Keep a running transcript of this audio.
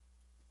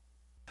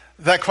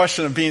That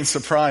question of being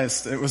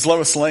surprised, it was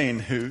Lois Lane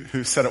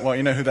who said it well.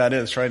 You know who that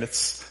is, right?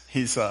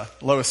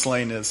 Lois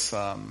Lane is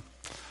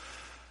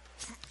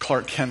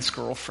Clark Kent's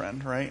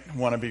girlfriend, right?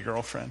 Wannabe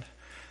girlfriend.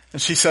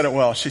 And she said it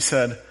well. She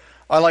said,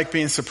 I like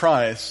being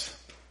surprised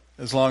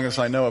as long as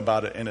I know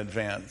about it in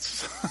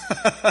advance.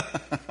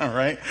 All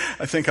right?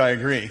 I think I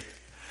agree.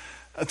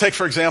 Take,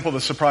 for example,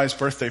 the surprise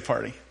birthday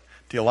party.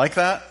 Do you like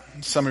that?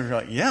 Some of you are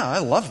like, yeah, I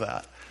love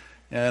that.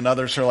 And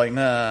others are like,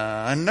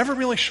 nah, I'm never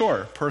really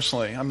sure,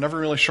 personally. I'm never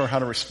really sure how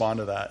to respond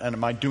to that. And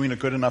am I doing a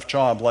good enough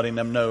job letting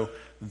them know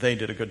they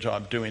did a good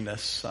job doing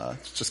this?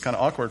 It's just kind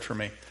of awkward for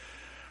me.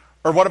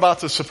 Or what about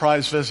the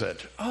surprise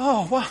visit?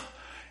 Oh, well,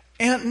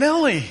 Aunt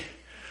Nellie,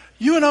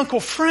 you and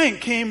Uncle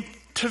Frank came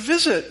to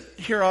visit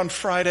here on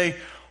Friday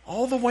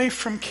all the way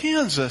from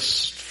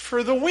Kansas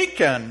for the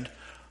weekend.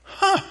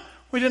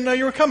 We didn't know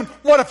you were coming.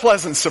 What a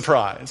pleasant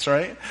surprise,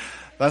 right?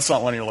 That's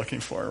not what you're looking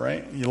for,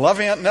 right? You love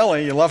Aunt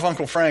Nellie, you love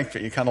Uncle Frank,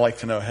 but you kind of like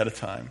to know ahead of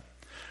time.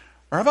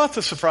 Or how about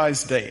the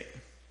surprise date?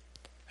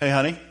 Hey,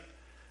 honey,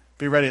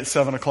 be ready at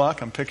 7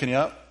 o'clock. I'm picking you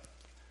up.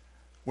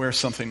 Wear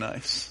something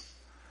nice.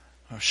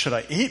 Should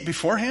I eat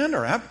beforehand?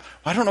 Or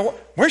I don't know.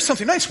 Wear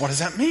something nice. What does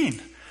that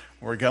mean?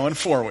 We're going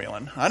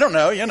four-wheeling. I don't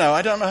know.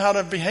 I don't know how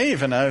to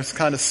behave in those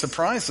kind of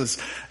surprises.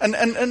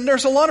 And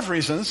there's a lot of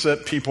reasons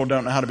that people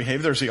don't know how to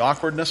behave. There's the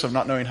awkwardness of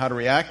not knowing how to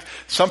react.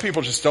 Some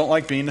people just don't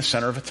like being the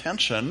center of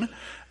attention.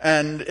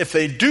 And if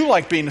they do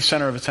like being the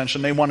center of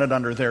attention, they want it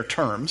under their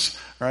terms,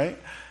 right?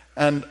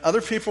 And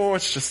other people,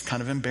 it's just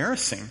kind of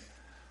embarrassing.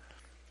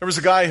 There was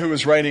a guy who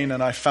was writing,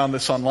 and I found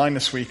this online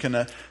this week, in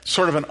a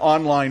sort of an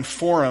online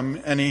forum,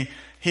 and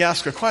he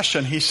asked a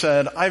question. He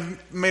said,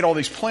 I've made all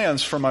these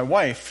plans for my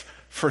wife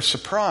for a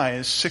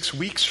surprise 6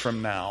 weeks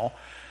from now,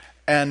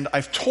 and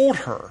I've told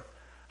her,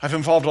 I've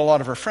involved a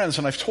lot of her friends,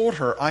 and I've told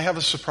her, I have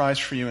a surprise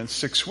for you in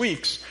 6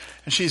 weeks,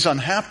 and she's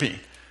unhappy.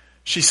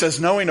 She says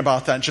knowing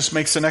about that just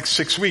makes the next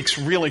 6 weeks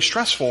really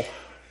stressful.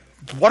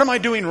 What am I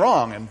doing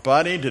wrong? And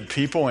buddy, did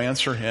people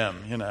answer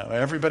him.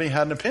 Everybody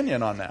had an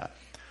opinion on that.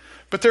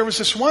 But there was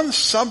this one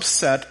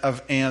subset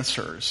of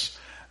answers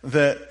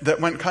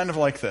that went kind of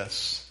like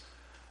this.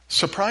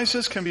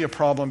 Surprises can be a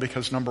problem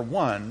because, number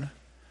one,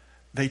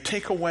 they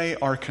take away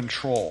our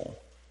control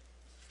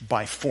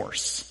by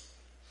force,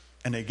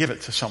 and they give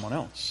it to someone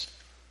else.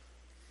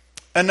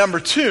 And number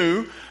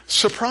two,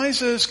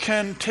 surprises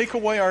can take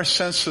away our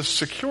sense of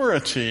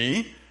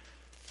security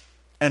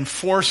and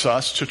force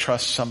us to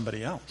trust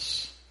somebody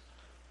else.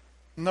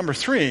 Number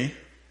three,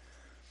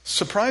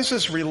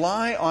 surprises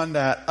rely on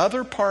that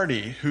other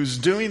party who's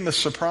doing the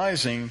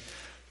surprising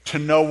to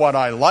know what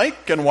I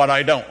like and what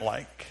I don't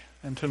like,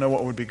 and to know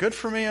what would be good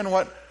for me and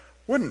what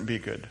wouldn't be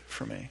good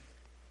for me.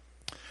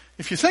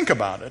 If you think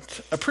about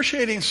it,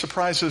 appreciating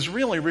surprises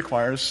really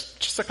requires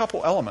just a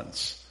couple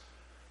elements.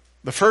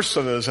 The first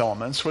of those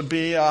elements would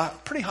be a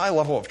pretty high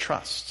level of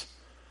trust.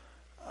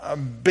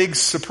 Being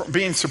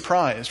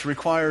surprised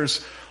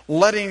requires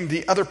letting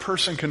the other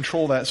person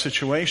control that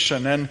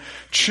situation and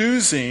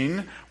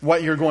choosing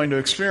what you're going to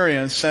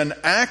experience and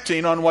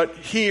acting on what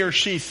he or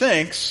she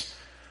thinks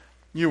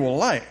you will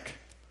like.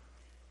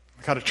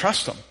 I've got to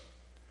trust them.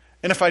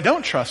 And if I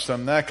don't trust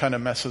them, that kind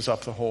of messes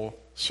up the whole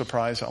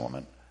surprise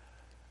element.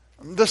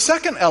 The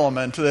second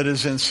element that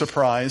is in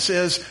surprise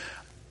is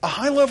a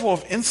high level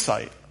of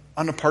insight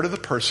on the part of the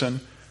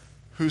person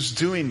who's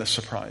doing the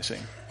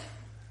surprising.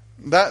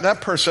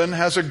 That person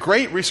has a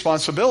great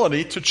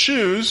responsibility to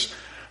choose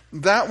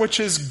that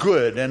which is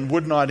good and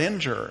would not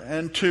injure,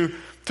 and to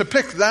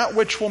pick that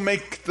which will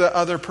make the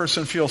other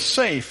person feel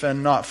safe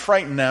and not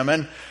frighten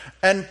them,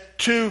 and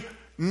to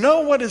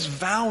know what is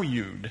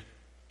valued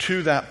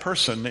to that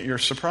person that you're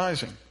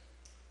surprising.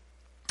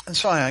 And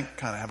so I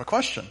kind of have a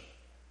question.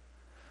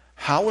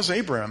 How was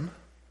Abram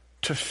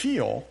to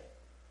feel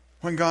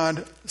when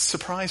God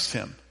surprised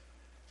him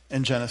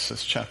in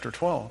Genesis chapter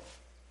 12?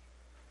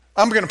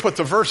 I'm going to put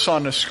the verse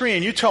on the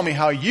screen. You tell me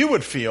how you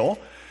would feel.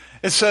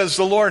 It says,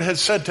 the Lord had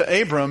said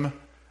to Abram,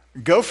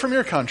 go from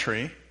your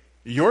country,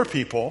 your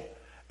people,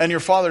 and your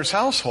father's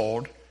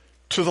household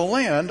to the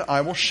land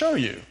I will show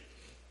you.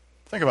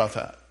 Think about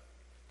that.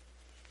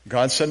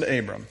 God said to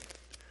Abram,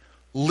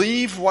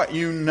 leave what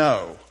you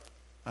know.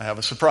 I have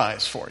a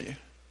surprise for you.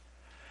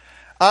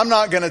 I'm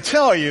not going to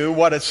tell you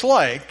what it's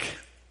like.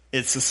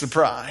 It's a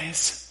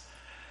surprise.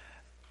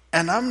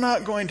 And I'm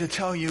not going to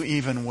tell you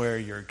even where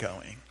you're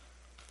going.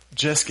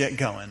 Just get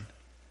going.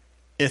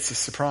 It's a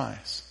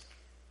surprise.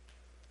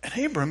 And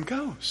Abram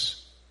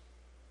goes.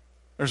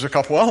 There's a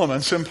couple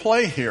elements in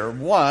play here.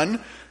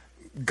 One,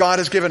 God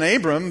has given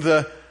Abram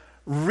the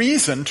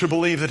reason to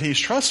believe that he's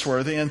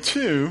trustworthy. And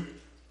two,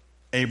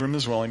 Abram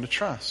is willing to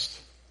trust.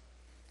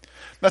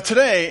 Now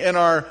today, in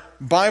our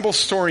Bible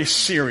story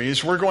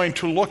series, we're going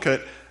to look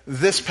at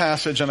this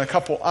passage and a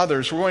couple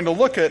others. We're going to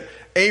look at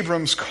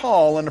Abram's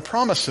call and the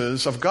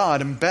promises of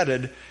God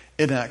embedded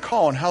in that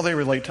call and how they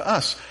relate to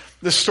us.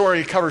 This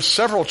story covers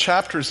several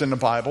chapters in the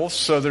Bible,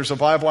 so there's a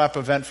Bible app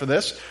event for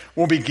this.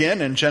 We'll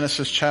begin in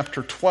Genesis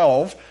chapter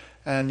 12,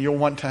 and you'll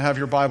want to have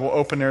your Bible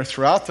open there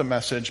throughout the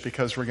message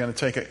because we're going to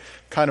take it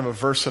kind of a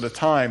verse at a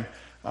time.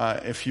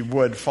 If you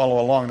would follow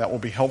along, that will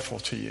be helpful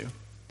to you.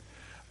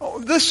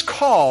 This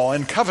call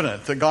and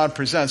covenant that God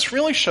presents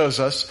really shows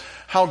us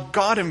how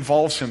God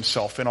involves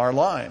himself in our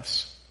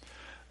lives.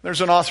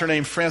 There's an author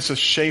named Francis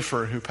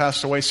Schaeffer who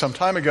passed away some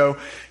time ago.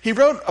 He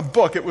wrote a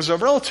book. It was a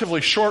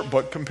relatively short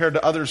book compared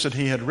to others that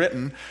he had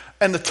written.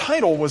 And the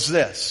title was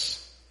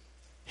this: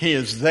 He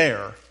is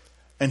there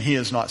and he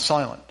is not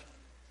silent.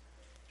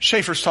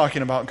 Schaeffer's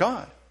talking about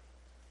God.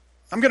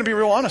 I'm going to be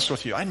real honest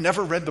with you. I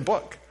never read the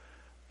book.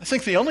 I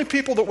think the only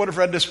people that would have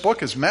read this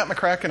book is Matt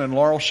McCracken and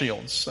Laurel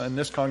Shields in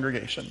this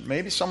congregation.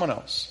 Maybe someone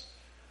else.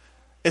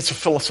 It's a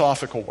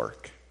philosophical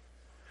work.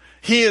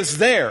 He is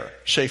there,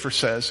 Schaeffer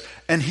says,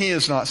 and he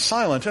is not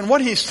silent. And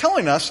what he's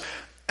telling us,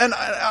 and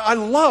I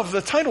love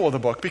the title of the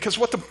book, because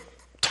what the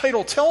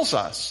title tells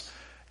us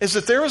is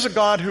that there is a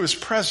God who is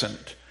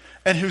present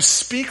and who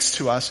speaks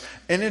to us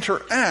and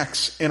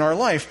interacts in our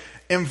life,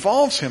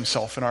 involves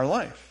himself in our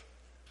life.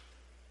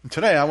 And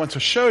today I want to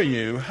show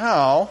you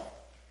how,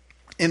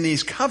 in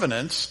these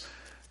covenants,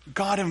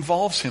 God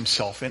involves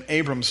himself in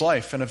Abram's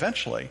life and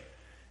eventually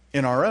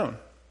in our own.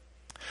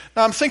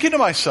 Now I'm thinking to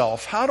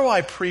myself, how do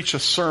I preach a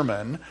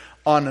sermon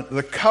on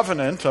the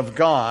covenant of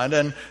God?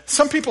 And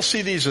some people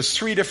see these as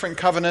three different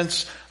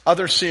covenants.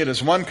 Others see it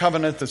as one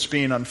covenant that's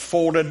being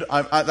unfolded.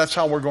 That's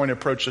how we're going to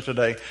approach it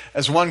today,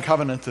 as one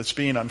covenant that's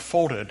being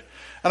unfolded.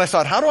 And I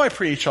thought, how do I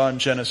preach on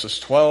Genesis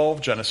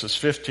 12, Genesis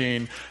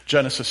 15,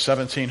 Genesis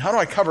 17? How do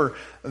I cover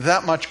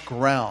that much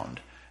ground?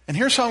 And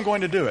here's how I'm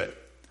going to do it.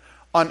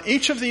 On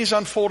each of these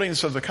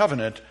unfoldings of the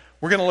covenant,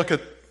 we're going to look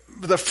at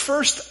the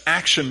first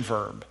action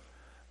verb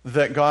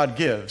that God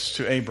gives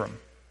to Abram.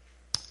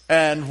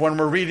 And when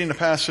we're reading the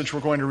passage we're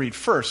going to read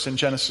first in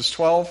Genesis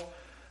 12,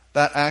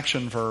 that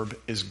action verb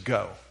is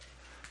go.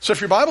 So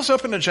if your Bible's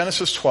open to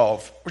Genesis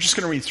 12, we're just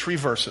going to read 3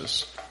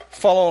 verses.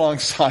 Follow along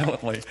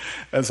silently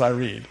as I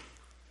read.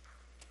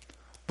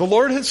 The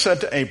Lord had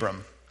said to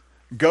Abram,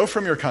 "Go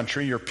from your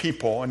country, your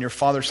people, and your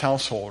father's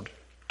household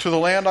to the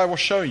land I will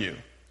show you.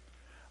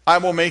 I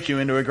will make you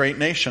into a great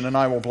nation, and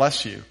I will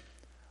bless you.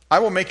 I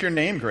will make your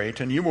name great,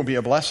 and you will be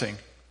a blessing.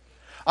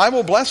 I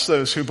will bless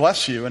those who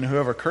bless you, and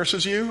whoever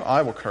curses you,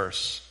 I will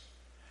curse.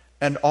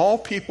 And all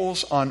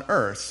peoples on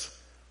earth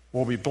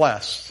will be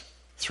blessed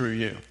through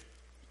you."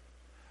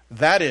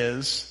 That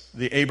is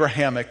the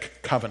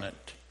Abrahamic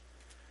covenant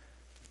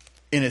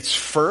in its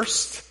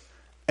first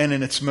and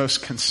in its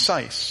most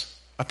concise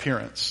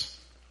appearance.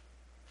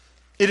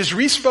 It is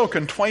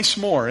respoken twice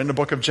more in the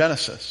book of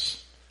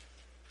Genesis.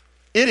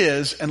 It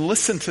is, and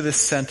listen to this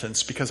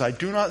sentence because I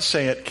do not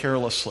say it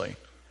carelessly,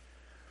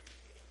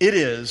 it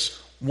is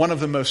one of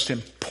the most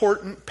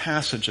important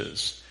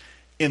passages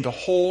in the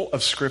whole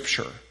of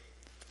Scripture.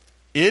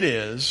 It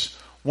is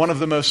one of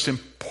the most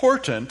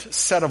important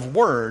set of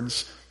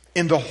words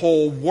in the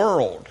whole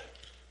world.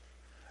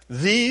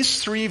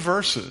 These 3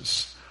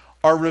 verses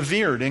are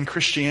revered in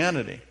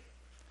Christianity.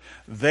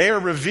 They are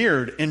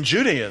revered in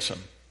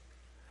Judaism.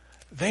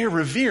 They are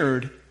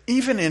revered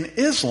even in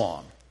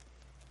Islam.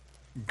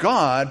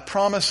 God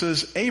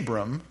promises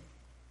Abram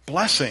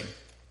blessing.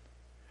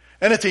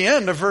 And at the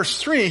end of verse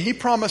 3, he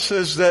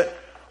promises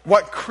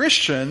what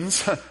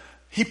Christians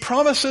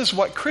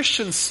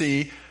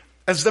see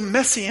as the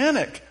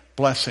messianic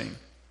blessing.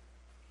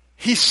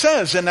 He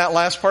says in that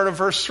last part of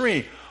verse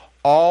 3,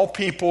 all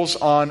peoples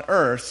on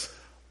earth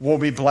will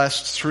be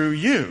blessed through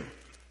you,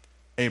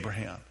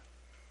 Abraham.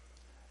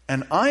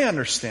 And I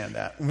understand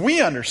that. We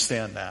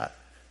understand that.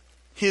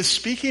 He is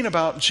speaking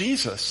about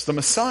Jesus, the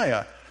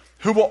Messiah,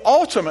 who will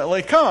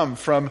ultimately come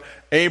from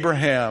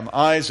Abraham,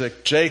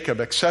 Isaac, Jacob,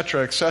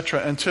 etc.,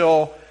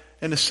 until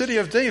in the city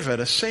of David,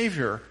 a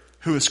Savior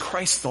who is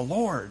Christ the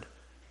Lord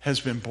has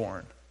been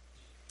born.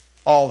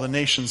 All the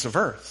nations of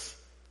earth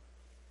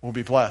will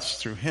be blessed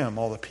through him,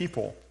 all the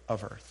people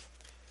of earth.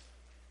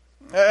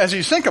 As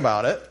you think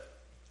about it,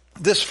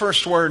 this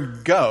first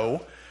word,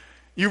 go,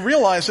 you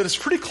realize that it's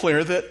pretty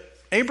clear that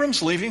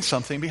Abram's leaving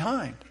something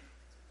behind.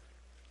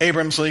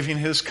 Abram's leaving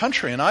his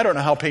country, and I don't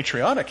know how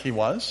patriotic he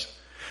was.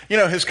 You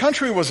know, his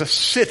country was a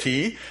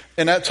city.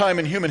 In that time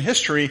in human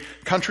history,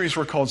 countries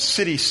were called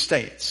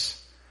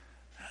city-states.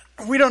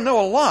 We don't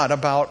know a lot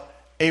about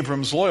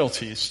Abram's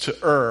loyalties to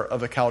Ur of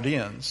the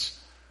Chaldeans.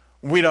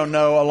 We don't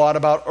know a lot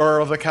about Ur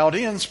of the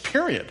Chaldeans,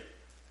 period.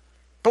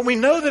 But we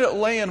know that it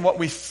lay in what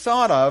we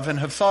thought of and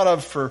have thought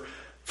of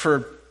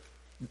for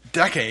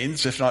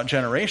decades, if not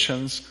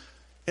generations.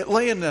 It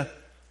lay in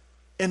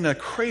the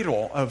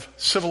cradle of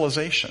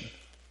civilization.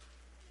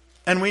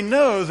 And we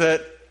know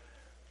that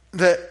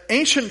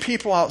ancient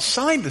people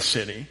outside the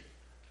city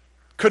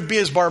could be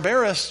as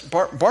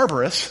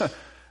barbarous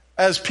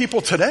as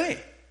people today,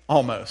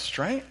 almost,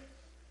 right?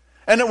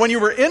 And that when you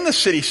were in the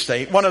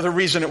city-state, one of the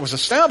reasons it was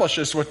established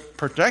is to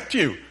protect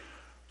you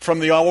from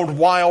the old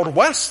Wild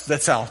West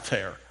that's out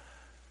there.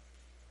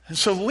 And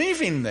so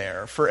leaving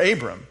there for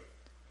Abram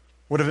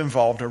would have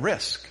involved a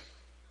risk.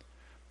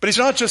 But he's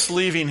not just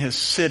leaving his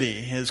city,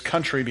 his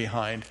country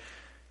behind.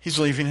 He's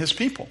leaving his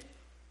people.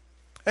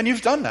 And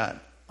you've done that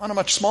on a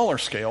much smaller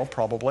scale,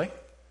 probably.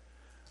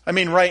 I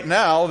mean, right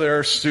now, there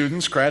are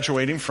students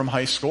graduating from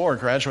high school or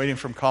graduating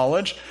from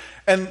college,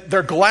 and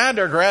they're glad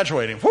they're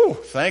graduating. Whew,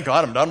 thank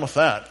God I'm done with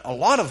that. A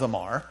lot of them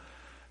are.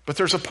 But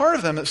there's a part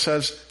of them that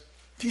says,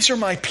 these are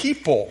my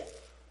people.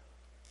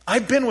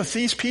 I've been with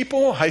these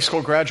people, a high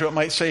school graduate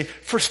might say,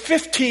 for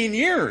 15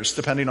 years,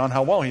 depending on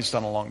how well he's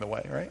done along the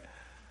way, right?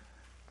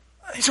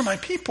 These are my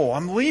people.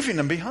 I'm leaving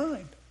them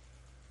behind.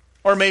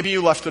 Or maybe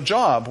you left a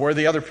job where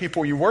the other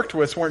people you worked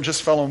with weren't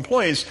just fellow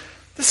employees.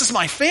 This is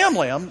my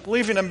family. I'm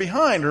leaving them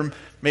behind. Or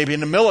maybe in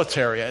the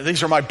military.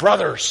 These are my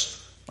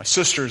brothers, my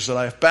sisters that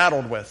I've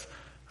battled with.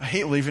 I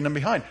hate leaving them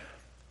behind.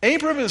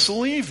 Abram is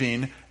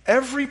leaving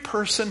every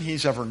person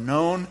he's ever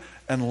known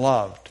and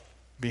loved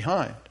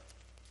behind.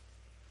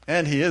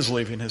 And he is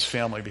leaving his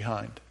family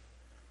behind.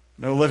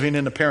 No living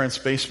in a parent's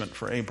basement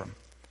for Abram.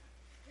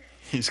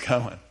 He's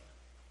going.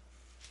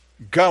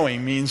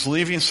 Going means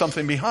leaving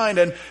something behind.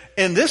 And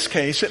in this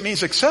case, it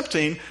means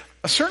accepting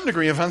a certain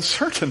degree of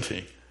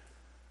uncertainty.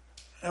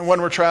 And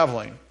when we're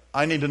traveling,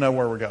 I need to know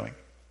where we're going.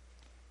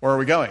 Where are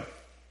we going?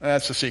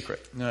 That's a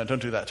secret. No,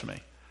 don't do that to me.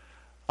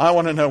 I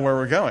want to know where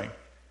we're going.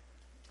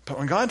 But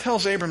when God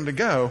tells Abram to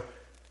go,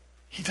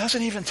 he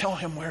doesn't even tell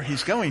him where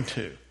he's going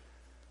to.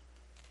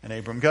 And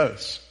Abram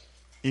goes,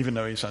 even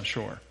though he's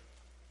unsure.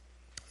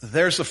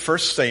 There's the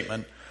first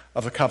statement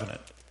of the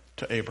covenant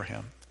to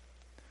Abraham.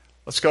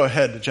 Let's go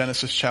ahead to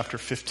Genesis chapter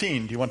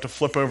 15. Do you want to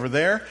flip over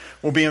there?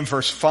 We'll be in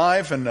verse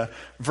 5, and the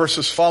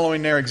verses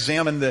following there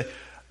examine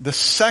the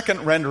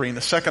second rendering,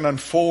 the second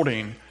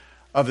unfolding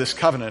of this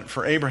covenant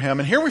for Abraham.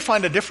 And here we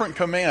find a different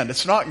command.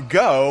 It's not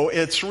go,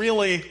 it's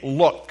really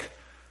look.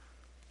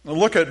 Now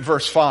look at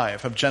verse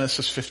 5 of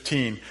Genesis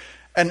 15.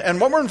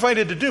 And what we're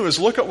invited to do is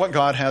look at what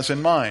God has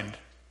in mind.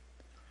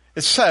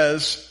 It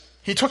says,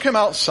 he took him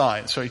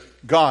outside. So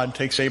God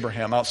takes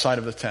Abraham outside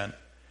of the tent.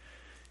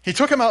 He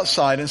took him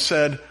outside and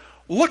said,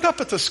 look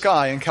up at the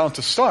sky and count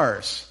the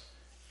stars,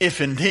 if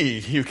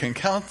indeed you can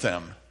count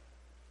them.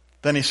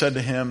 Then he said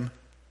to him,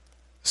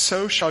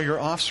 so shall your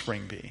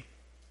offspring be.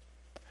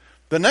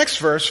 The next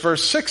verse,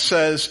 verse 6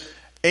 says,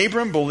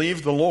 Abram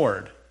believed the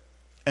Lord,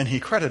 and he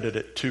credited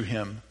it to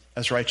him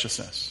as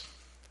righteousness.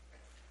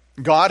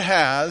 God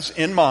has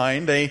in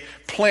mind a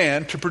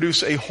plan to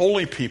produce a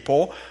holy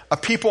people, a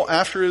people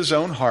after his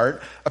own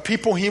heart, a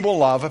people he will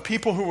love, a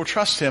people who will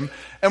trust him.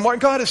 And what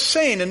God is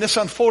saying in this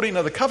unfolding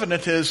of the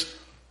covenant is,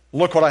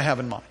 look what I have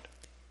in mind.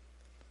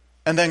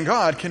 And then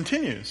God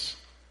continues.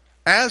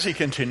 As he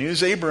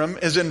continues, Abram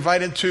is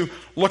invited to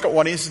look at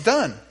what he's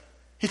done.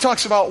 He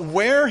talks about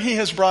where he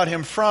has brought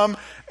him from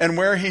and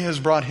where he has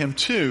brought him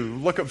to.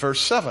 Look at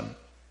verse 7.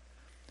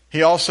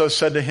 He also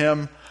said to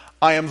him,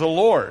 I am the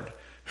Lord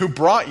who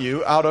brought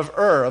you out of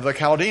Ur of the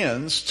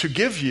Chaldeans to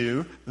give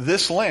you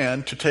this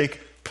land to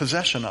take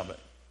possession of it.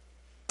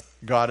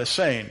 God is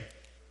saying,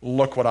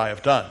 look what I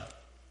have done.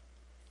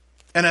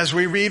 And as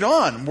we read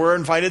on, we're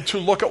invited to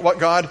look at what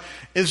God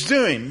is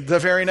doing. The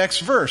very next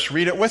verse,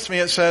 read it with me.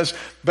 It says,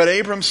 but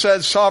Abram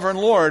said, Sovereign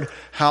Lord,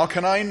 how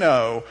can I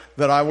know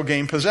that I will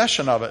gain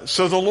possession of it?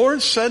 So the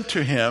Lord said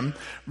to him,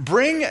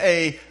 bring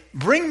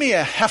me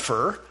a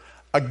heifer,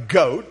 a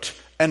goat,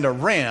 and a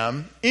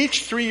ram,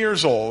 each 3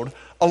 years old,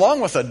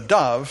 along with a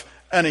dove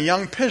and a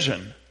young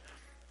pigeon.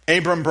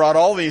 Abram brought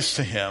all these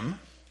to him,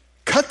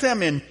 cut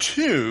them in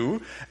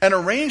two, and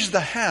arranged the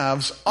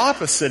halves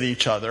opposite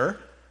each other.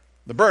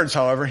 The birds,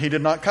 however, he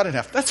did not cut in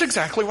half. That's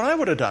exactly what I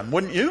would have done,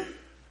 wouldn't you?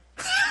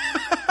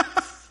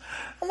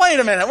 Wait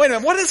a minute.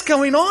 What is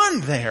going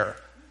on there?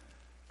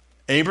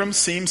 Abram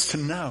seems to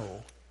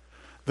know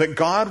that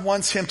God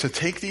wants him to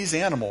take these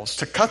animals,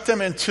 to cut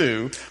them in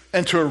two,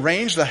 and to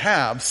arrange the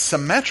halves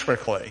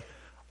symmetrically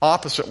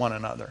opposite one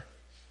another.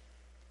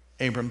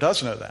 Abram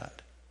does know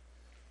that.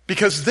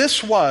 Because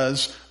this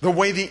was the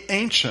way the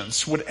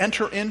ancients would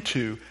enter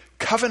into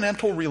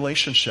covenantal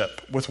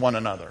relationship with one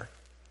another.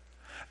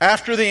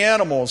 After the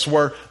animals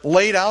were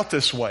laid out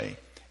this way,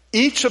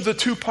 each of the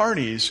two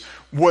parties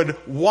would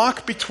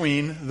walk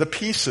between the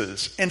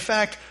pieces. In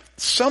fact,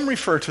 some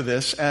refer to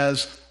this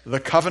as the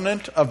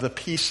covenant of the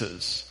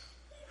pieces.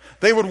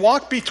 They would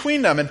walk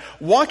between them, and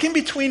walking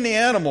between the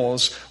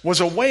animals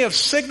was a way of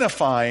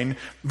signifying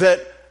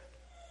that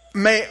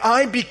may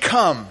I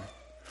become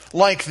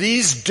like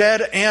these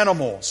dead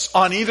animals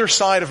on either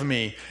side of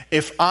me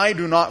if I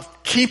do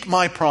not keep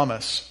my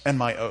promise and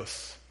my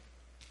oath.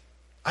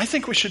 I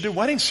think we should do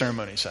wedding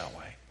ceremonies that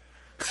way.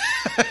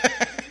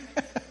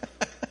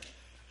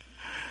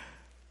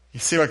 You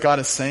see what God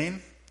is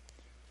saying?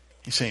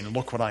 He's saying,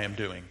 look what I am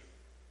doing.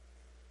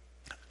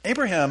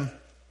 Abraham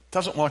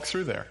doesn't walk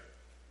through there.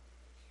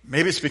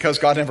 Maybe it's because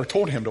God never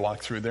told him to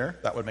walk through there.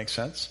 That would make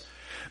sense.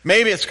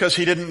 Maybe it's because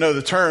he didn't know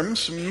the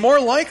terms. More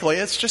likely,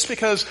 it's just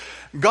because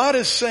God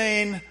is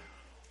saying,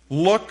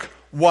 look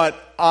what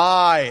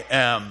I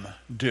am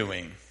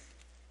doing,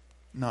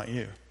 not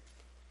you.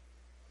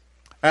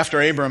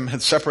 After Abram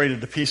had separated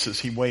to pieces,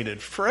 he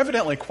waited for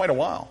evidently quite a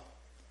while.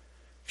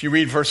 If you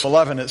read verse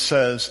 11, it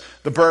says,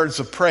 the birds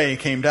of prey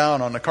came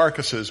down on the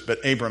carcasses,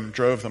 but Abram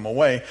drove them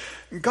away.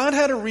 God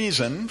had a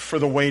reason for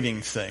the waiting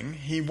thing.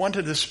 He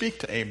wanted to speak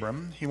to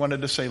Abram. He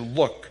wanted to say,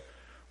 look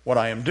what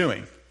I am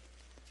doing.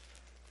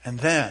 And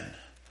then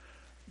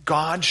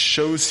God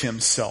shows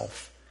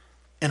himself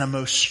in a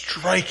most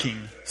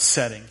striking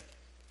setting.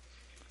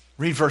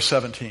 Read verse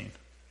 17.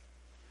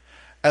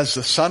 As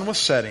the sun was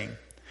setting,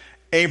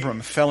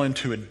 Abram fell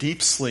into a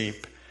deep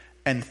sleep,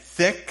 and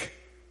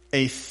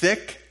a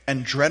thick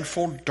and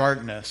dreadful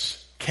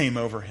darkness came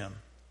over him.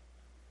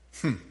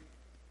 Do you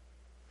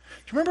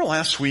remember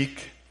last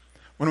week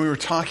when we were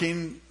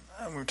talking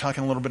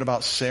a little bit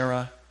about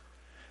Sarah?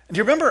 And do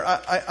you remember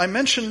I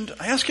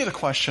asked you the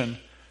question,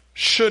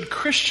 should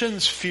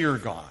Christians fear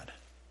God?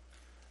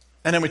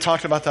 And then we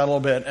talked about that a little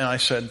bit, and I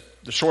said,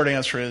 the short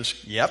answer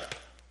is, yep,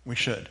 we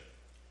should.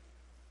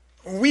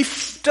 We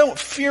don't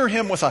fear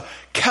him with a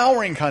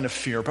cowering kind of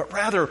fear, but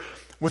rather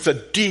with a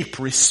deep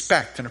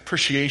respect and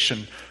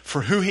appreciation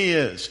for who he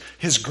is,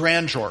 his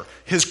grandeur,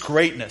 his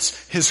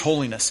greatness, his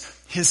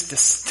holiness, his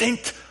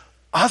distinct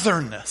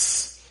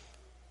otherness.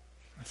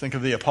 I think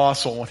of the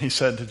apostle when he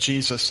said to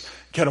Jesus,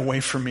 get away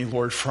from me,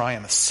 Lord, for I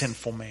am a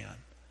sinful man.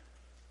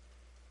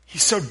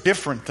 He's so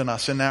different than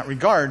us in that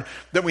regard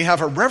that we have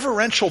a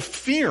reverential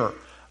fear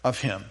of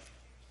him.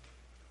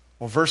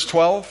 Well, verse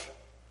 12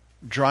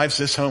 drives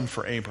this home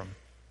for Abram.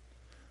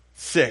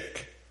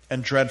 Thick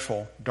and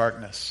dreadful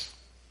darkness.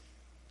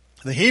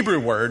 The Hebrew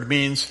word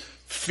means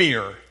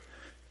fear,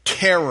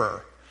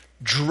 terror,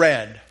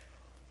 dread,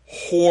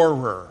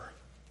 horror.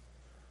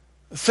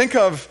 Think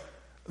of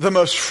the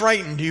most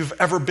frightened you've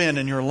ever been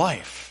in your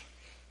life.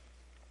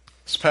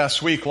 This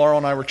past week, Laurel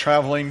and I were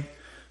traveling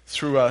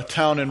through a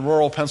town in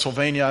rural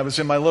Pennsylvania. I was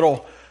in my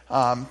little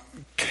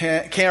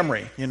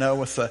Camry,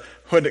 with the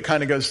hood that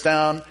kind of goes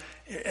down.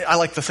 I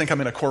like to think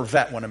I'm in a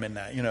Corvette when I'm in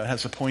that. It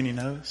has a pointy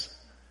nose.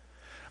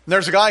 And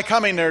there's a guy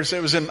coming. I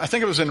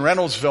think it was in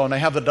Reynoldsville, and they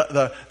have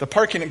the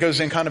parking that goes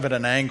in kind of at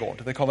an angle.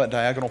 Do they call that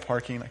diagonal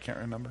parking? I can't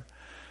remember.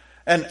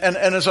 And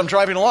as I'm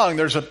driving along,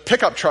 there's a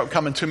pickup truck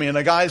coming to me, and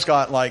the guy's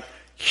got like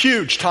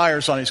huge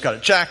tires on. He's got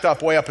it jacked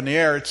up way up in the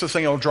air. It's the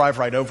thing that'll drive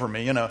right over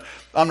me.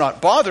 I'm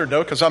not bothered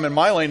though, because I'm in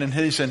my lane and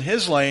he's in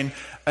his lane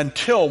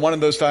until one of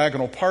those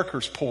diagonal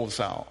parkers pulls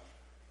out.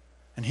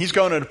 And he's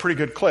going at a pretty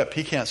good clip.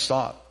 He can't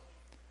stop.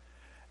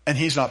 And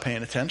he's not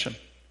paying attention.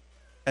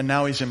 And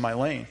now he's in my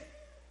lane.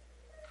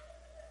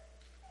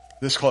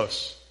 This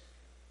close.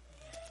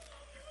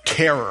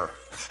 Terror.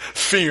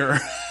 Fear.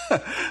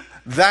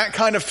 That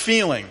kind of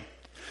feeling.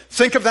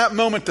 Think of that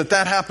moment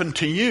that happened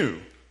to you.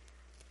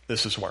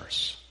 This is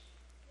worse.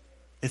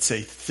 It's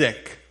a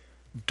thick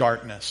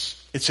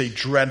darkness. It's a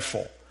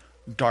dreadful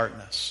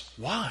darkness.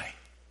 Why?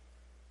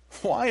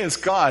 Why is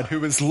God,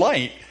 who is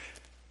light,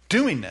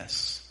 doing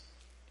this?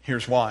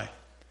 Here's why.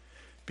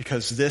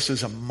 Because this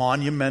is a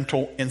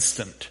monumental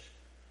instant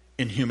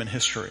in human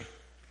history.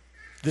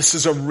 This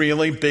is a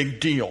really big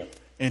deal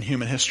in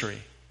human history.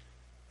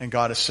 And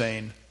God is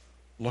saying,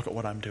 look at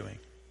what I'm doing.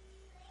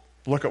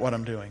 Look at what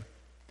I'm doing.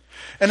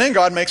 And then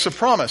God makes a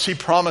promise. He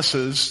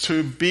promises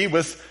to be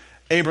with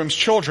Abram's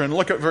children.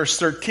 Look at verse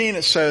 13.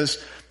 It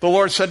says, the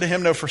Lord said to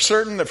him, know for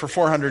certain that for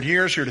 400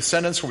 years your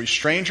descendants will be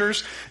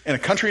strangers in a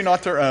country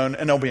not their own,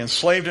 and they'll be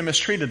enslaved and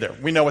mistreated there.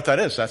 We know what that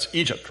is. That's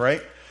Egypt,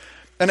 right?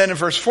 And then in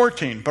verse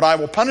 14, but I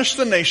will punish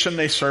the nation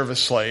they serve as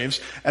slaves,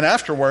 and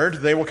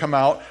afterward they will come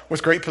out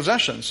with great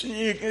possessions.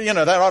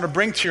 That ought to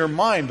bring to your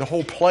mind the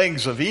whole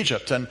plagues of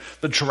Egypt and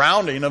the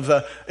drowning of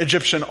the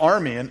Egyptian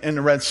army in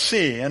the Red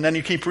Sea. And then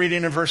you keep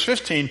reading in verse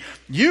 15,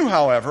 you,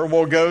 however,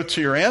 will go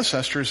to your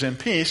ancestors in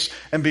peace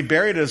and be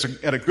buried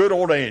at a good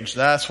old age.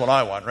 That's what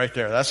I want right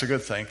there. That's a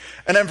good thing.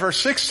 And then verse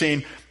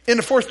 16, in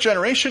the fourth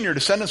generation your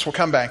descendants will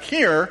come back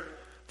here,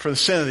 for the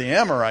sin of the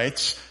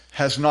Amorites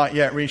has not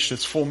yet reached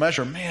its full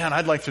measure. Man,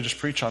 I'd like to just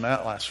preach on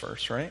that last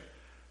verse, right?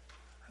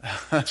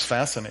 That's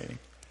fascinating.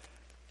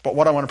 But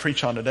what I want to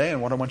preach on today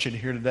and what I want you to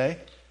hear today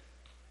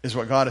is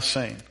what God is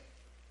saying.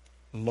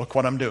 Look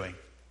what I'm doing.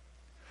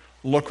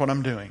 Look what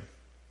I'm doing.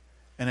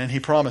 And then he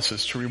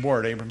promises to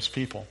reward Abram's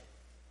people.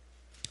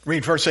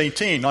 Read verse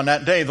 18. On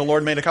that day, the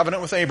Lord made a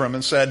covenant with Abram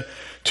and said,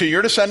 to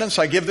your descendants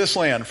I give this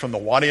land, from the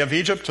Wadi of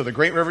Egypt to the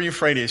great river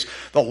Euphrates,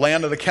 the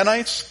land of the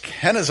Kenites,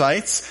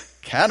 Kenizzites,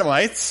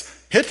 Canaanites,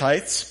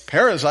 Hittites,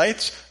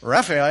 Perizzites,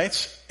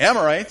 Rephaites,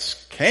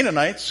 Amorites,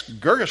 Canaanites,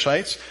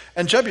 Girgashites,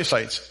 and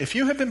Jebusites. If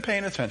you have been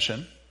paying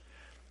attention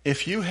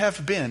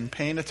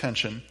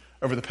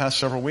over the past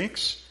several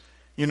weeks,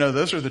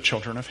 those are the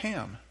children of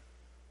Ham.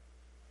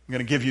 I'm going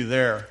to give you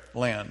their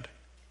land.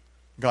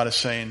 God is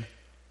saying,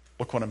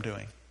 look what I'm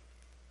doing.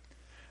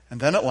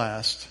 And then at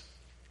last,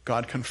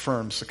 God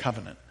confirms the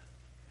covenant.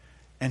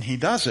 And he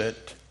does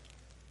it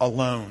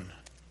alone.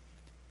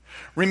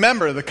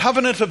 Remember, the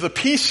covenant of the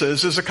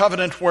pieces is a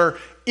covenant where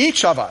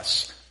each of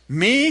us,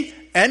 me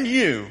and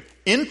you,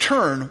 in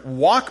turn,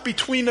 walk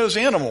between those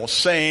animals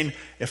saying,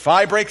 if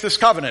I break this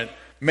covenant,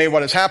 may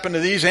what has happened to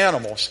these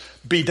animals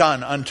be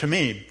done unto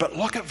me. But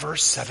look at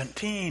verse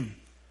 17.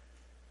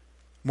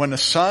 When the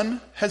sun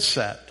had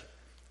set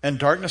and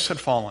darkness had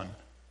fallen,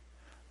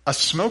 a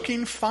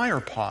smoking fire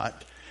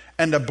pot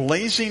and a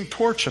blazing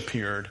torch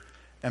appeared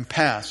and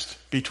passed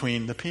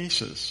between the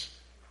pieces.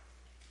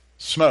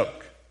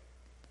 Smoke,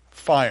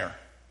 fire.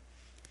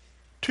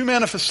 Two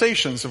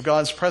manifestations of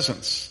God's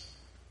presence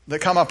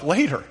that come up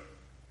later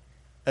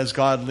as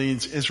God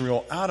leads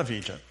Israel out of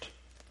Egypt.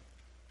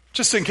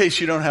 Just in case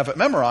you don't have it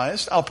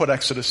memorized, I'll put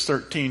Exodus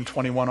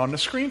 13:21 on the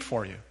screen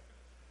for you.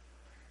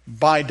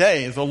 By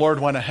day, the Lord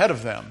went ahead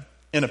of them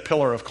in a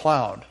pillar of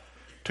cloud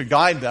to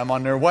guide them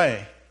on their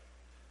way,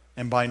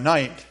 and by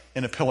night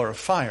in a pillar of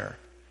fire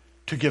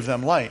to give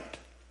them light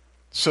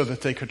so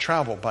that they could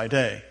travel by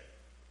day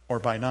or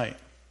by night.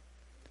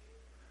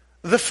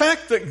 The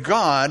fact that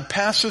God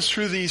passes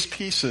through these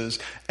pieces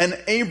and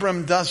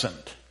Abram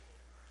doesn't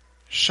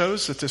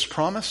shows that this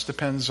promise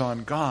depends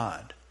on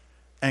God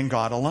and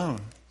God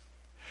alone.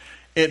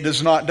 It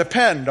does not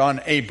depend on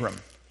Abram.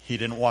 He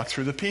didn't walk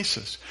through the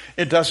pieces.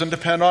 It doesn't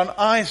depend on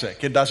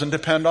Isaac. It doesn't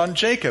depend on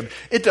Jacob.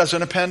 It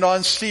doesn't depend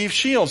on Steve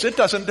Shields. It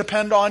doesn't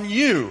depend on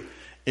you.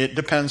 It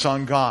depends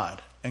on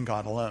God and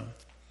God alone.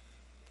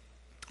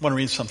 I want to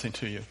read something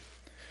to you.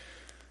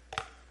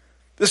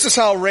 This is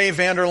how Ray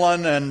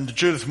Vanderlun and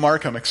Judith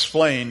Markham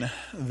explain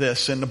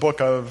this in the book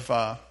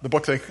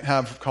they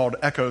have called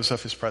Echoes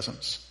of His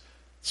Presence.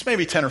 It's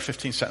maybe 10 or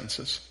 15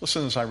 sentences.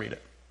 Listen as I read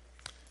it.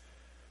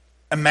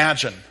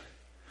 Imagine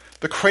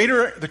the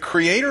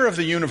creator of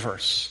the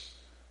universe,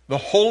 the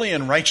holy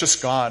and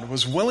righteous God,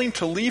 was willing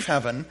to leave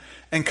heaven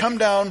and come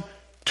down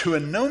to a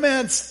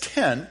nomad's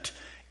tent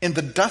in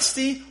the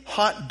dusty,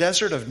 hot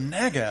desert of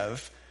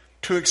Negev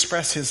to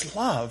express his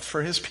love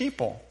for his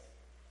people.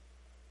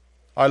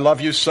 I love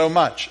you so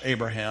much,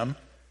 Abraham,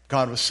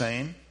 God was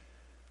saying,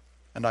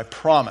 and I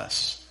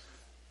promise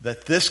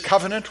that this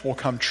covenant will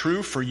come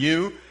true for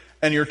you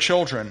and your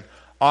children.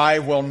 I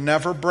will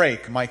never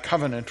break my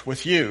covenant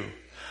with you.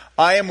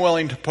 I am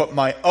willing to put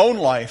my own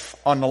life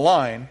on the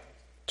line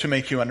to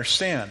make you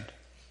understand.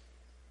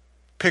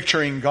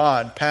 Picturing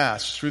God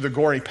pass through the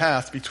gory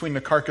path between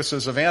the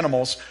carcasses of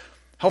animals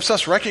helps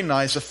us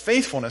recognize the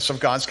faithfulness of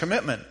God's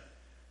commitment.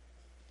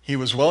 He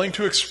was willing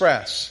to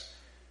express,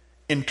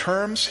 in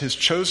terms his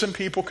chosen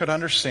people could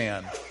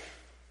understand,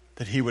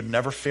 that he would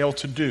never fail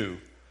to do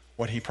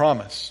what he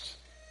promised.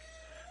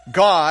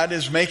 God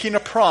is making a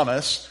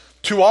promise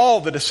to all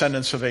the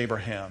descendants of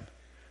Abraham,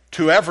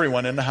 to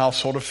everyone in the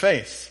household of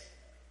faith.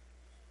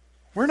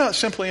 We're not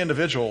simply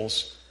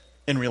individuals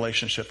in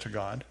relationship to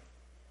God.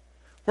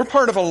 We're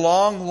part of a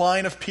long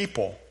line of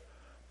people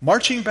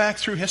marching back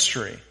through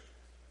history,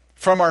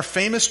 from our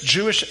famous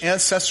Jewish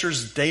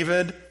ancestors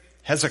David,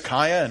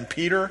 Hezekiah, and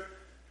Peter,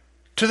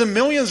 to the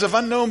millions of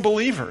unknown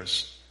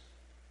believers,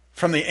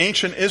 from the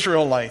ancient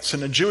Israelites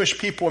and the Jewish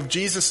people of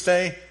Jesus'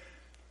 day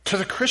to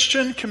the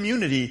Christian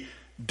community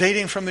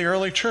dating from the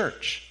early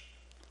church.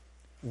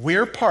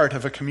 We're part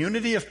of a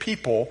community of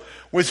people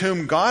with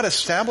whom God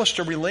established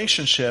a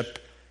relationship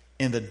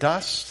in the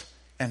dust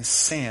and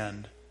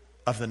sand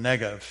of the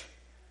Negev.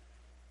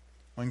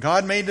 When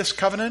God made this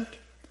covenant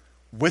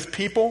with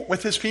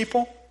his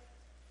people,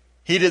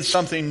 he did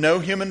something no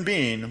human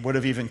being would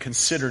have even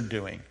considered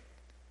doing.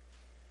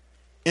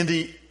 In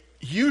the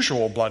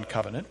usual blood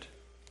covenant,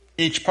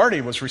 each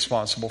party was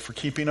responsible for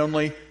keeping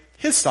only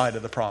his side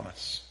of the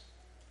promise.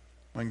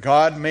 When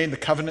God made the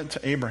covenant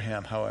to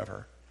Abraham,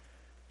 however,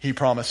 he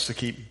promised to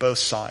keep both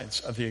sides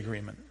of the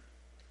agreement.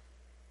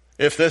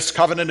 If this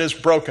covenant is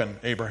broken,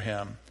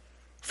 Abraham,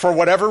 for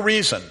whatever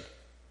reason,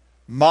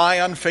 my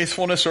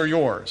unfaithfulness or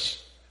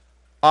yours,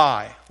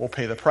 I will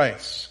pay the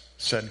price,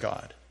 said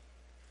God.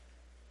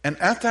 And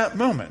at that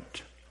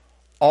moment,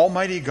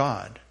 Almighty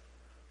God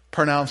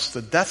pronounced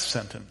the death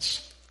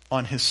sentence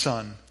on his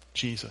son,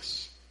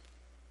 Jesus.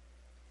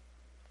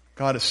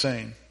 God is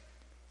saying,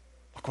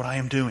 look what I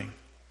am doing.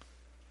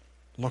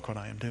 Look what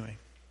I am doing.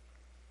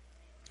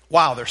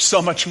 Wow, there's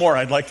so much more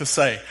I'd like to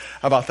say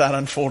about that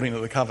unfolding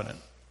of the covenant.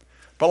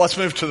 But let's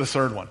move to the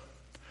third one.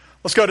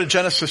 Let's go to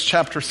Genesis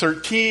chapter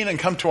 13 and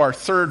come to our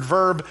third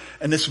verb,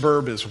 and this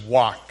verb is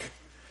walk.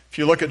 If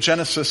you look at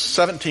Genesis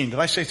 17, did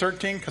I say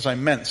 13? Because I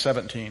meant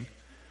 17.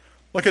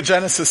 Look at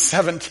Genesis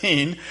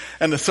 17,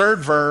 and the third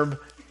verb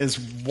is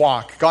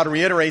walk. God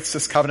reiterates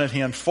this covenant.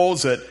 He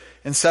unfolds it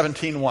in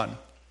 17:1.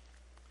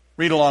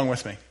 Read along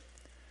with me.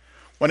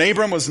 When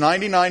Abram was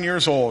 99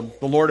 years old,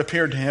 the Lord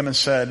appeared to him and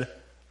said,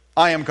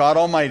 I am God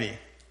Almighty.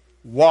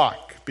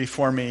 Walk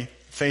before me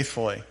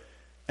faithfully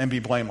and be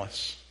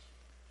blameless.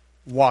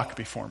 Walk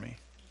before me.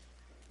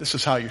 This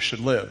is how you should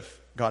live,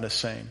 God is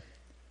saying.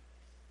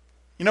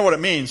 You know what it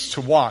means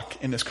to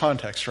walk in this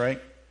context,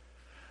 right?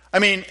 I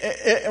mean,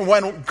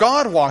 when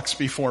God walks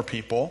before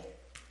people,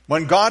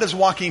 when God is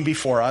walking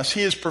before us,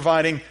 he is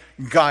providing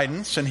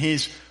guidance and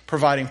he's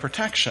providing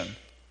protection.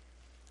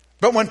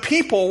 But when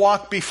people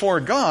walk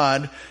before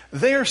God,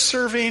 they are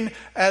serving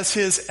as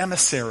his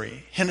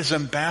emissary, his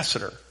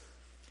ambassador,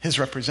 his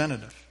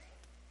representative.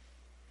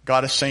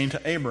 God is saying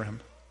to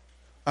Abraham,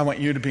 I want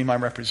you to be my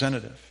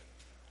representative.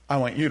 I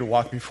want you to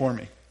walk before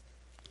me.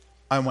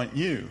 I want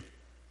you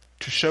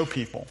to show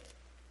people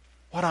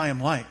what I am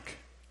like.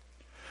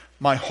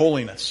 My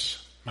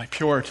holiness, my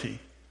purity,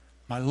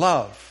 my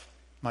love,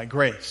 my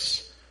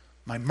grace,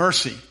 my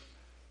mercy,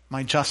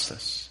 my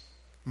justice,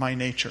 my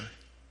nature.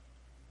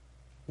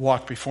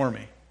 Walk before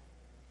me.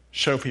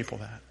 Show people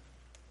that.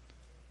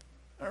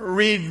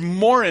 Read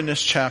more in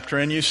this chapter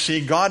and you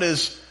see God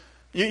is,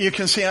 you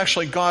can see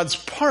actually God's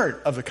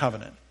part of the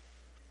covenant.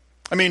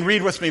 I mean,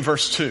 read with me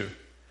verse 2.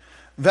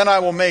 Then I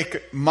will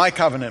make my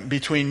covenant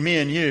between me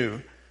and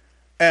you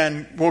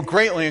and will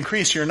greatly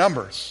increase your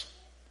numbers.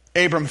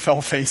 Abram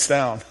fell face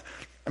down.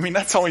 I mean,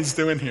 that's all he's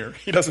doing here.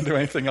 He doesn't do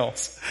anything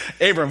else.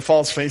 Abram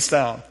falls face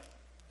down.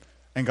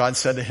 And God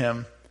said to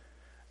him,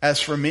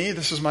 as for me,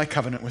 this is my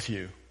covenant with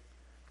you.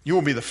 You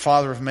will be the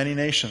father of many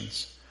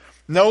nations.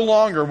 No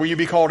longer will you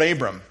be called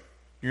Abram.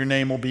 Your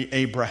name will be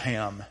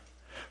Abraham.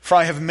 For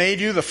I have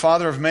made you the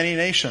father of many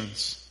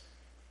nations.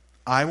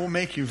 I will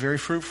make you very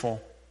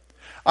fruitful.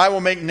 I will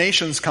make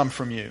nations come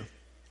from you.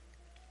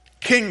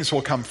 Kings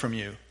will come from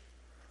you.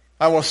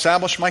 I will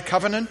establish my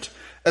covenant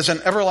as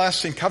an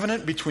everlasting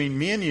covenant between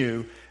me and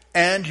you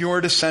and your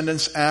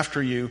descendants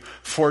after you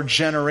for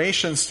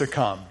generations to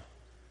come,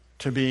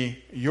 to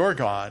be your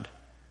God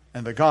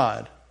and the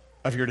God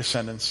of your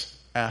descendants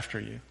after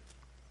you.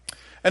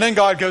 And then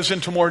God goes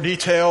into more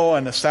detail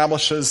and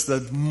establishes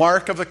the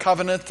mark of the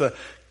covenant,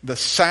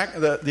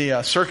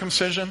 the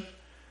circumcision.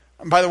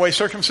 By the way,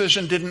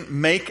 circumcision didn't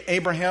make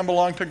Abraham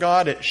belong to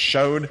God.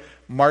 It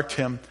marked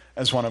him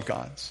as one of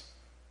God's.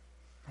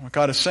 What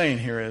God is saying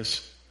here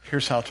is,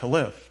 here's how to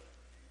live.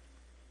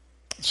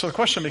 So the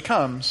question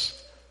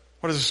becomes,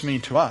 what does this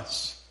mean to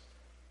us?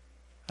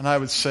 And I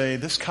would say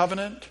this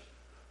covenant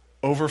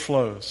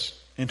overflows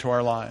into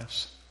our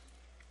lives.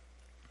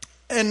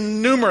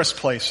 In numerous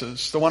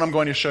places, the one I'm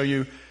going to show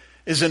you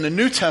is in the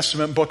New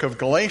Testament book of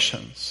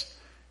Galatians.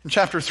 In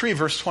chapter 3,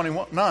 verse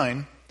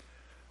 29,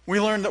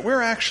 we learn that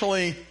we're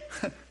actually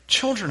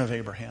children of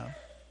Abraham.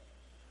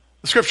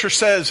 The scripture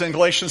says in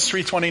Galatians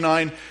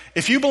 3:29,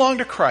 if you belong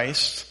to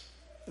Christ,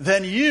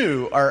 then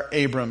you are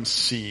Abram's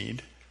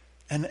seed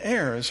and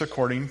heirs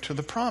according to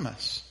the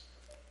promise.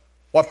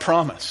 What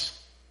promise?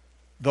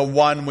 The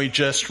one we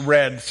just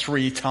read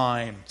 3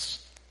 times.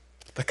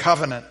 The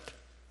covenant.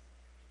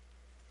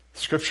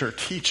 Scripture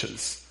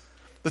teaches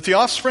that the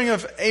offspring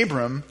of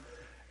Abram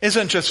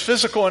isn't just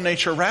physical in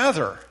nature,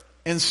 rather,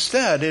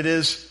 instead it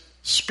is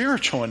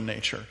spiritual in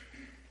nature.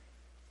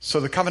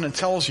 So the covenant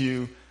tells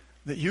you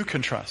that you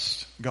can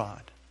trust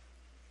God.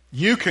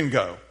 You can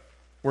go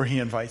where he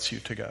invites you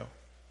to go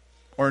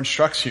or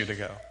instructs you to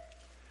go.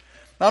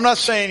 Now, I'm not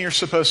saying you're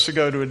supposed to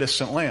go to a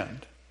distant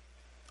land.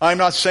 I'm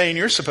not saying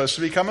you're supposed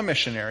to become a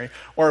missionary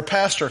or a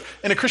pastor.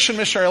 In a Christian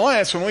Missionary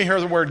Alliance, when we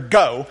hear the word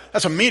go,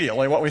 that's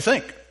immediately what we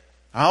think.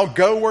 I'll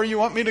go where you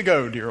want me to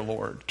go, dear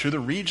Lord, to the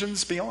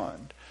regions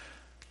beyond.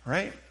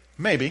 Right?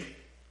 Maybe.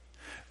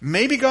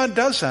 Maybe God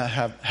does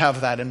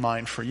have that in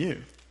mind for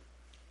you.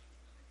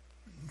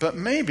 But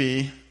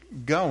maybe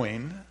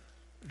going,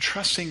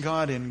 trusting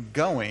God in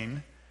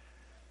going,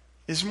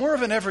 is more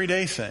of an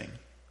everyday thing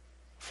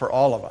for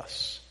all of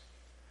us.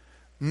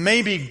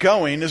 Maybe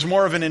going is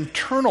more of an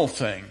internal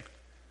thing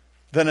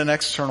than an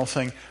external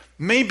thing.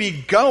 Maybe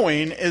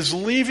going is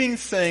leaving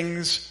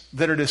things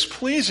that are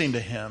displeasing to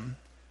him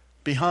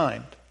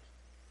behind.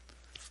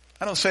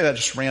 I don't say that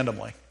just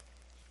randomly.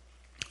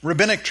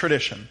 Rabbinic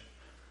tradition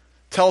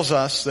tells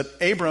us that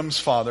Abram's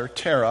father,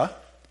 Terah,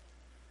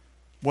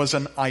 was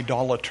an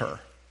idolater.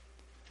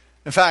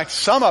 In fact,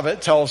 some of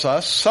it tells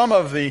us, some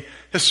of the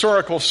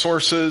historical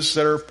sources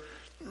that are,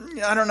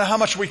 I don't know how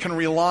much we can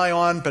rely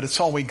on, but it's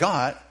all we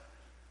got.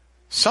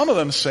 Some of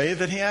them say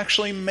that he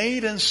actually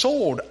made and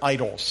sold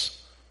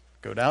idols.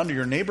 Go down to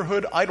your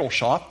neighborhood idol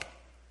shop,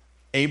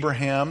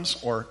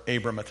 Abraham's, or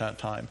Abram at that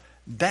time.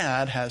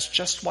 Dad has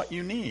just what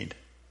you need.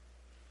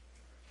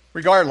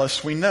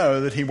 Regardless, we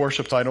know that he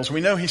worshipped idols.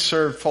 We know he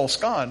served false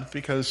god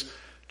because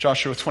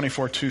Joshua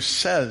 24:2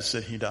 says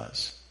that he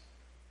does.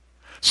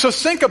 So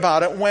think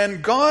about it.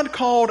 When God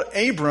called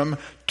Abram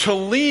to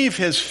leave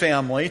his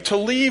family, to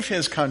leave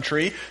his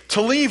country,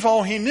 to leave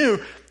all he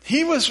knew,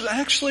 he was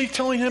actually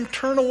telling him,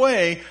 turn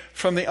away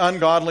from the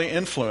ungodly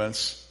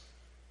influence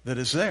that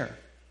is there.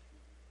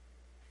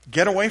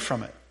 Get away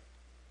from it.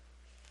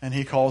 And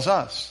he calls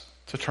us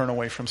to turn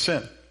away from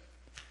sin.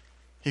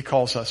 He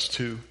calls us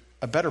to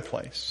a better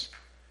place.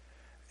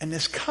 And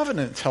this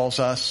covenant tells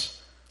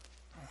us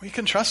we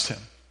can trust him.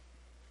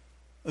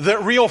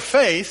 That real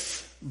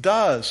faith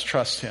does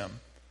trust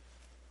him.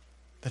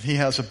 That he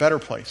has a better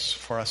place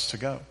for us to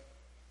go.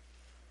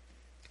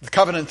 The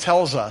covenant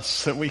tells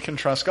us that we can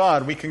trust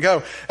God, we can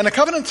go. And the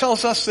covenant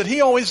tells us that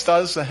he always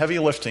does the heavy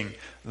lifting.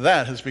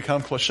 That has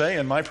become cliche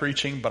in my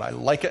preaching, but I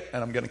like it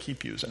and I'm going to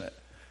keep using it.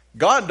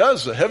 God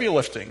does the heavy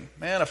lifting.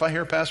 Man, if I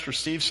hear Pastor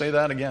Steve say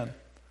that again.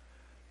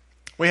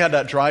 We had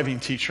that driving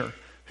teacher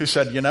who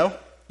said, you know,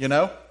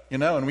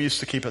 and we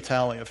used to keep a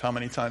tally of how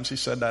many times he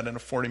said that in a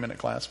 40-minute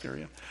class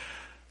period.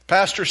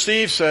 Pastor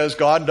Steve says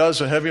God does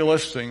the heavy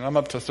lifting. I'm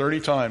up to 30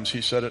 times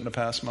he said it in the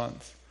past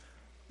month.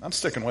 I'm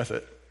sticking with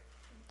it.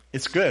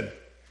 It's good,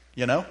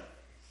 you know?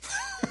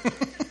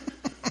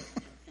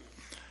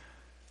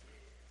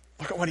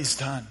 Look at what he's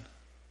done.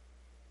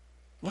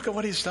 Look at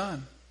what he's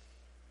done.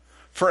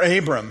 For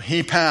Abram,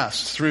 he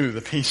passed through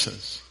the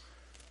pieces.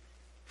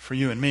 For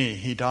you and me,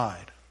 he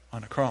died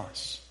on a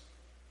cross.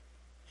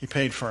 He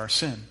paid for our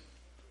sin.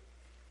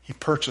 He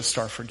purchased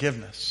our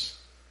forgiveness.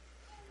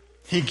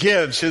 He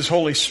gives his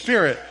Holy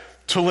Spirit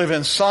to live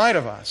inside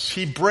of us.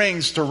 He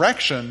brings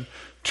direction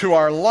to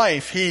our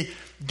life. He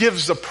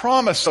gives the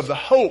promise of the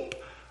hope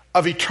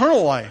of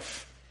eternal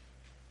life.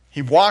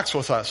 He walks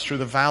with us through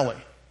the valley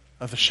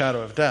of the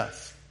shadow of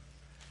death.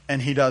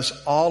 And he does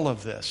all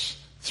of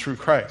this through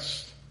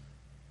Christ,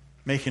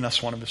 making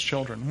us one of his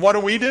children. What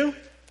do?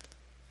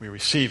 We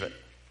receive it.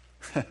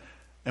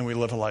 And we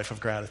live a life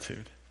of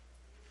gratitude.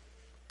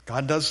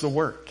 God does the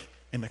work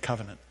in the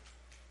covenant.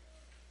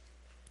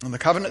 And the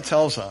covenant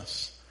tells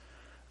us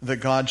that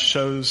God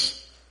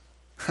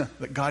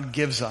that God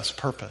gives us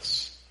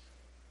purpose.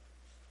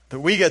 That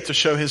we get to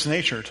show his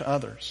nature to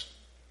others.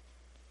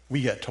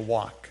 We get to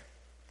walk.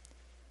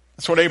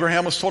 That's what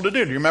Abraham was told to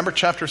do. Do you remember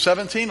chapter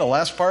 17? The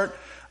last part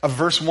of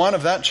verse 1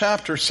 of that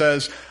chapter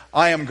says,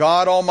 I am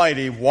God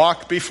Almighty.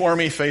 Walk before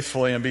me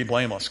faithfully and be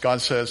blameless.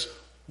 God says,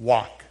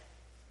 walk.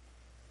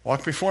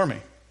 Walk before me.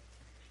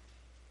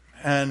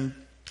 And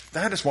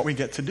that is what we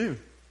get to do.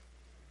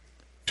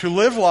 To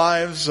live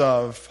lives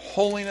of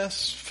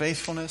holiness,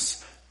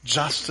 faithfulness,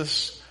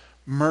 justice,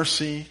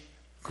 mercy,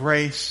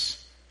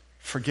 grace,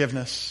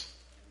 forgiveness,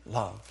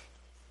 love.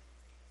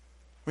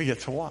 We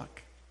get to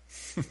walk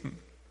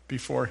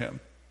before him.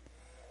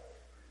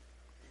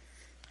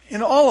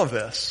 In all of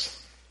this,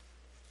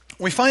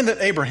 we find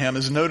that Abraham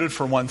is noted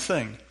for one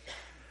thing.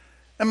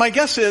 And my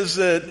guess is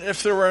that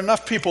if there were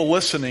enough people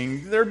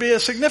listening, there'd be a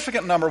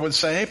significant number would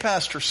say, hey,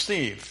 Pastor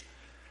Steve,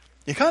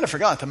 you kind of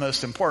forgot the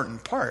most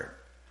important part.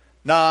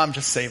 No, I'm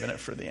just saving it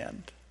for the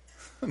end.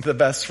 The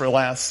best for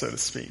last, so to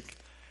speak.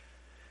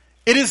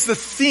 It is the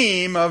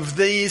theme of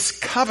these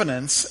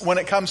covenants when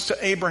it comes to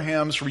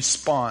Abraham's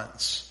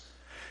response.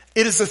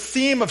 It is the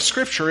theme of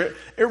Scripture.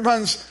 It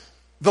runs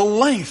the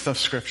length of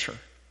Scripture.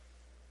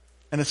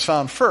 And it's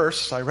found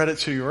first, I read it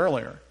to you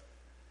earlier,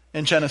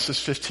 in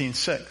Genesis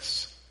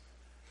 15:6.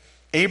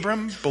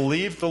 Abram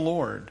believed the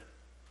Lord,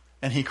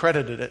 and he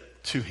credited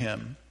it to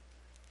him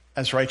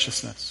as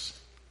righteousness.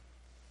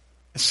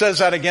 It says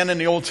that again in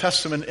the Old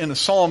Testament in the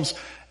Psalms,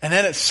 and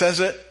then it says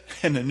it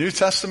in the New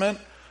Testament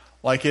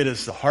like it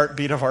is the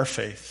heartbeat of our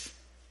faith.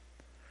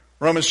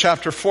 Romans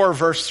chapter 4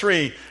 verse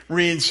 3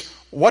 reads,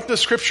 what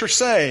does Scripture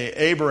say?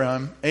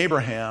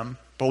 Abraham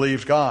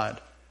believed God,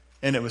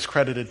 and it was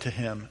credited to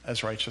him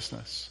as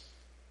righteousness.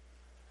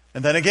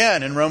 And then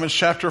again in Romans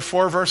chapter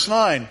 4 verse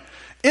 9,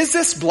 is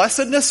this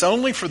blessedness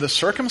only for the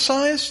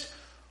circumcised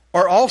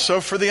or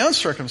also for the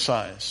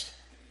uncircumcised?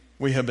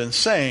 We have been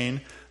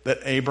saying that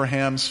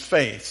Abraham's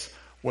faith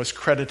was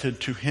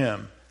credited to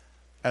him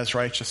as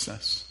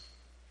righteousness.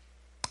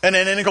 And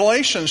then in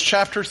Galatians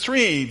chapter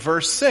 3,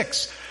 verse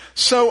 6,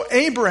 so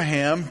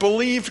Abraham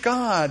believed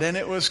God, and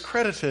it was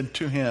credited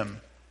to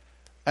him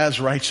as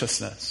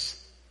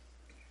righteousness.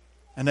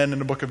 And then in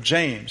the book of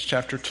James,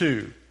 chapter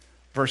 2,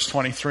 verse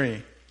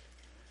 23,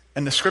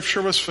 and the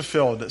scripture was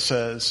fulfilled that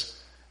says,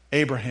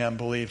 Abraham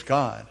believed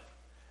God,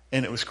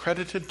 and it was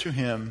credited to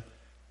him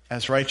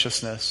as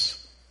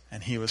righteousness,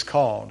 and he was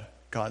called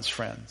God's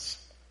friends.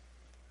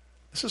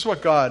 This is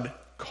what God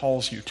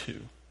calls you to.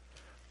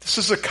 This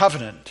is a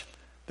covenant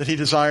that he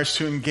desires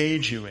to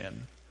engage you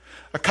in.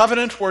 A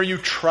covenant where you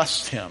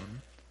trust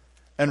him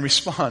and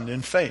respond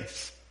in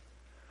faith.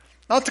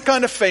 Not the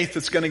kind of faith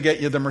that's going to get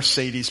you the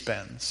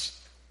Mercedes-Benz.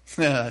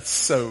 That's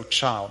so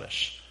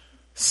childish,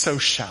 so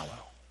shallow.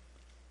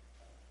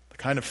 The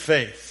kind of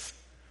faith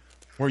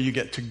where you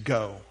get to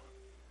go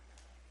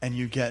and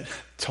you get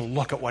to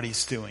look at what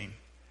he's doing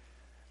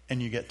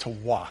and you get to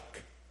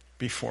walk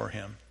before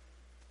him.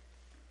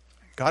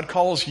 God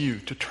calls you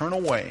to turn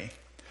away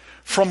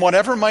from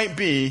whatever might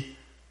be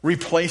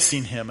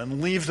replacing him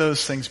and leave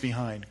those things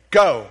behind.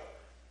 Go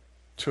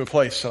to a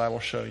place that I will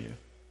show you.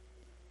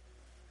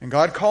 And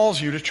God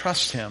calls you to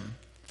trust him,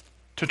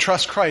 to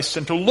trust Christ,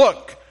 and to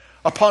look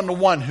upon the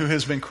one who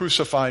has been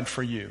crucified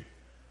for you.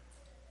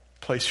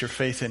 Place your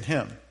faith in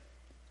him.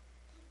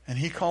 And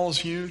he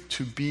calls you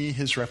to be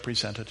his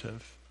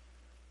representative,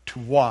 to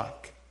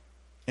walk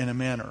in a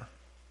manner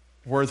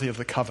worthy of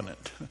the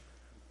covenant,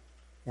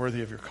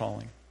 worthy of your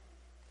calling.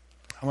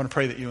 I want to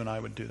pray that you and I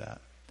would do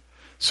that.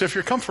 So if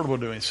you're comfortable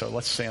doing so,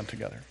 let's stand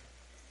together.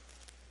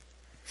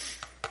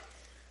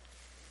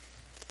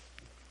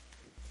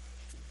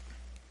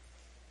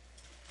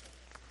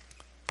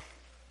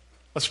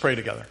 Let's pray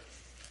together.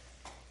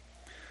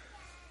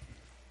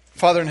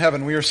 Father in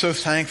heaven, we are so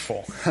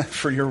thankful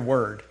for your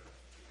word.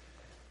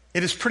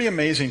 It is pretty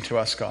amazing to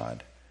us,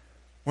 God,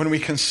 when we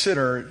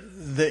consider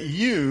that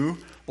you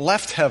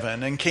left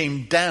heaven and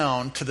came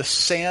down to the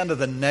sand of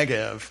the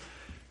Negev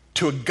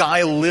to a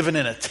guy living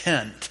in a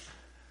tent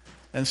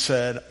and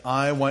said,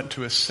 I want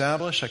to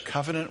establish a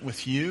covenant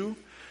with you,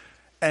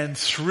 and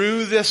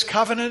through this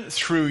covenant,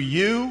 through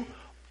you,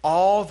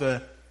 all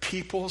the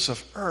peoples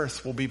of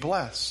earth will be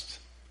blessed.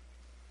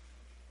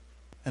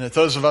 And that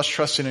those of us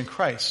trusting in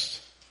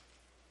Christ,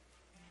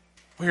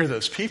 we are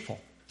those people.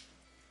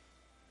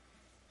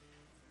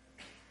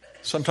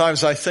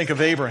 Sometimes I think of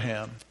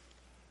Abraham,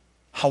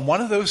 how one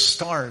of those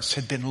stars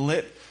had been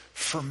lit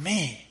for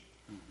me.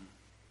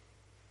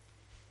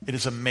 It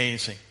is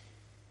amazing.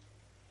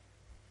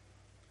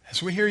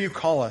 As we hear you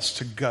call us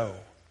to go,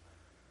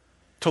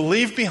 to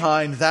leave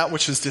behind that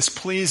which is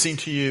displeasing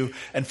to you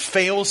and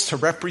fails to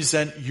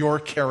represent your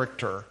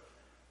character,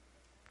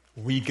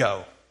 we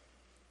go.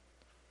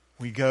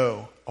 We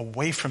go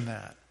away from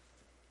that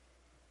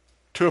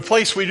to a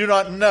place we do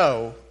not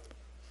know,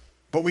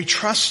 but we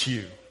trust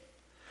you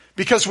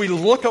because we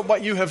look at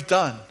what you have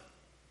done,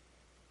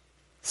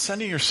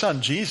 sending your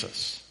son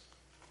Jesus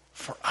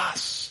for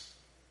us,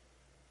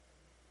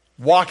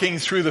 walking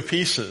through the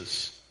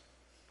pieces,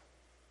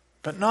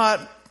 but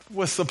not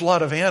with the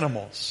blood of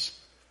animals,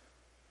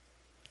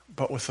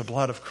 but with the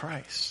blood of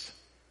Christ.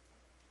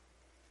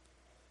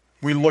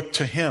 We look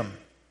to him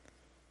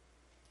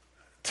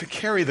to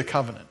carry the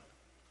covenant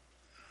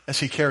as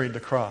he carried the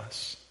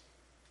cross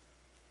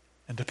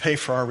and to pay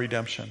for our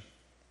redemption.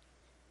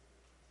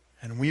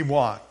 And we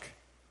walk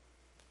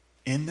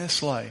in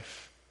this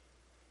life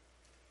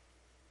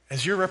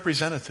as your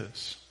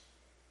representatives,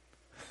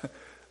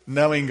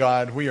 knowing,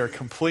 God, we are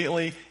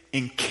completely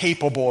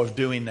incapable of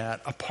doing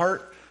that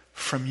apart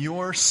from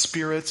your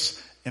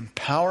Spirit's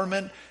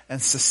empowerment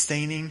and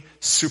sustaining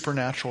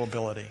supernatural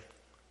ability.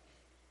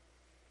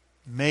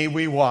 May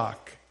we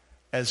walk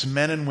as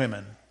men and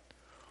women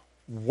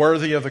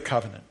worthy of the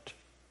covenant,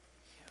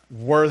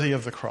 worthy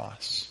of the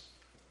cross,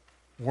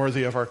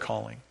 worthy of our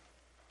calling.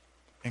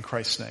 In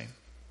Christ's name,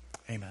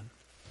 amen.